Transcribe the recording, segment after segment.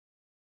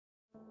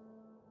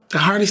The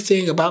hardest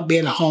thing about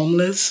being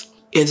homeless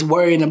is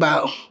worrying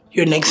about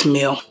your next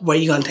meal, where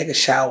you're gonna take a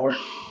shower,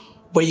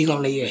 where you're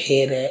gonna lay your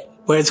head at,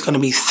 where it's gonna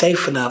be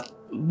safe enough.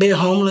 Being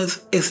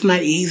homeless, it's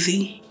not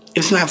easy.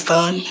 It's not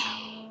fun.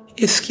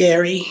 It's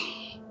scary.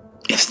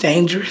 It's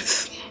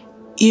dangerous.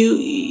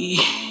 You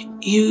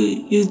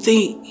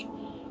think,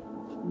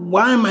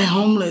 why am I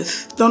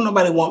homeless? Don't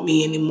nobody want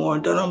me anymore.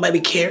 Don't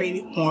nobody care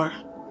anymore.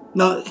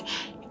 No,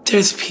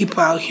 there's people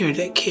out here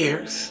that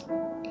cares.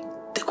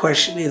 The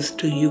question is,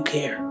 do you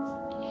care?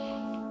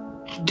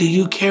 Do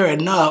you care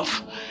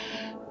enough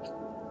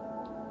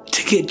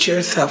to get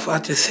yourself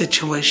out the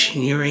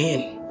situation you're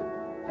in?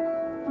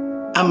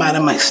 I'm out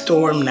of my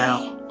storm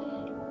now.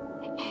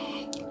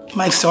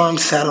 My storm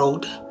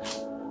settled.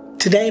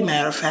 Today,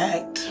 matter of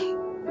fact.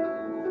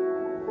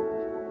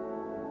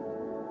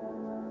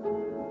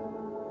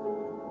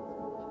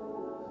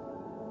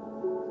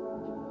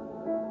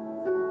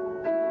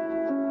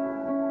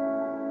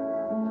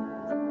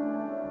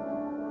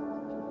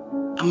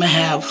 I'm gonna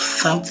have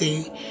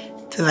something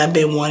that I've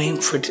been wanting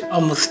for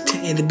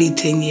it'll be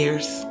 10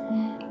 years.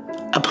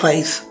 A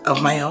place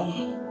of my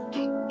own.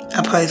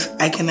 A place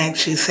I can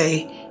actually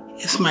say,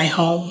 it's my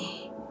home.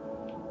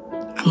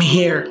 I'm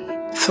here.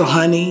 So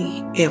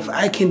honey, if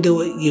I can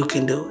do it, you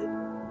can do it.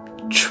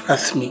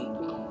 Trust me.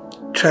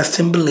 Trust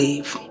and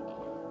believe.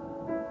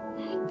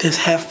 Just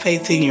have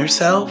faith in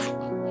yourself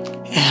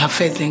and have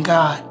faith in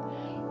God.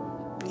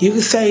 You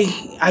can say,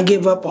 I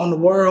give up on the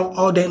world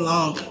all day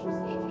long.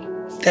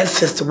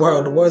 That's just the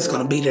world. The world's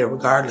gonna be there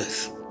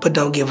regardless. But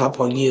don't give up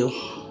on you.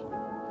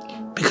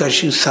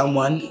 Because you're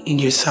someone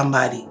and you're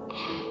somebody.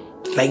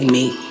 Like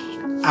me.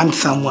 I'm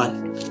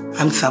someone.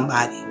 I'm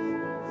somebody.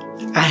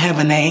 I have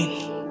a name.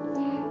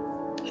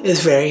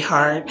 It's very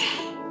hard.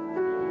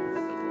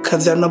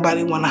 Because there's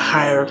nobody want to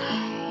hire,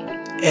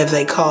 as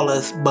they call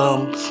us,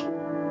 bums.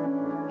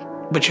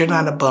 But you're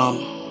not a bum.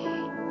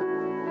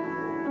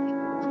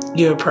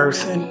 You're a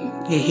person.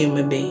 You're a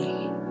human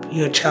being.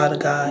 You're a child of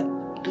God.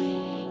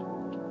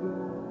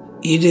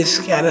 You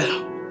just gotta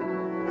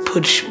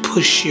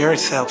push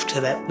yourself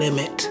to that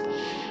limit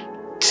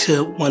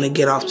to want to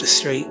get off the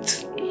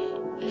streets.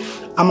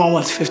 I'm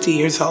almost 50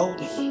 years old,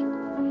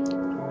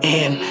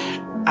 and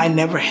I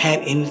never had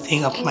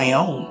anything of my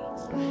own.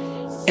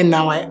 And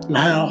now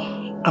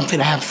I'm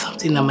gonna have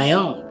something of my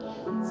own,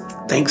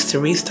 thanks to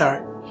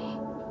Restart.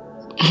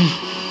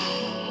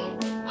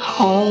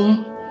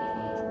 Home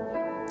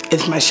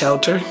is my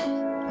shelter.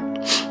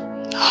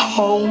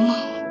 Home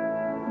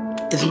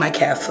is my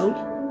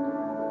castle.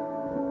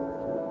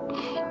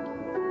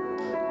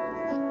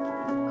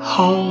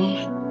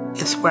 Home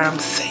is where I'm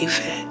safe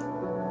at.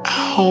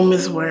 Home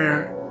is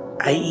where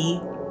I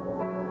eat.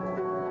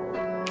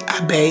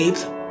 I bathe.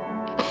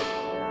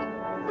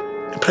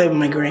 I play with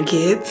my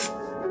grandkids.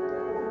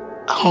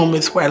 Home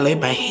is where I lay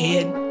my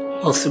head,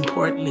 most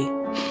importantly.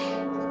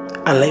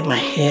 I lay my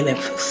head and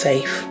feel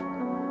safe.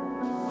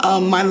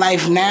 My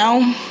life now,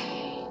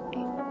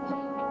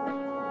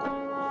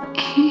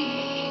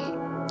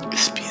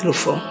 it's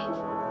beautiful.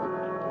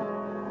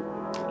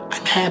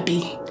 I'm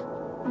happy.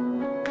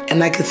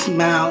 And I can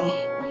smile.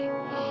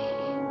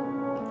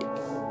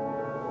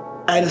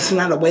 It's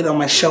not a weight on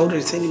my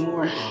shoulders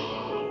anymore.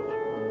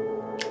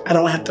 I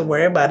don't have to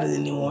worry about it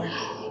anymore.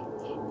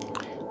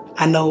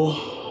 I know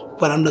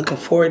what I'm looking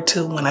forward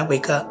to when I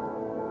wake up.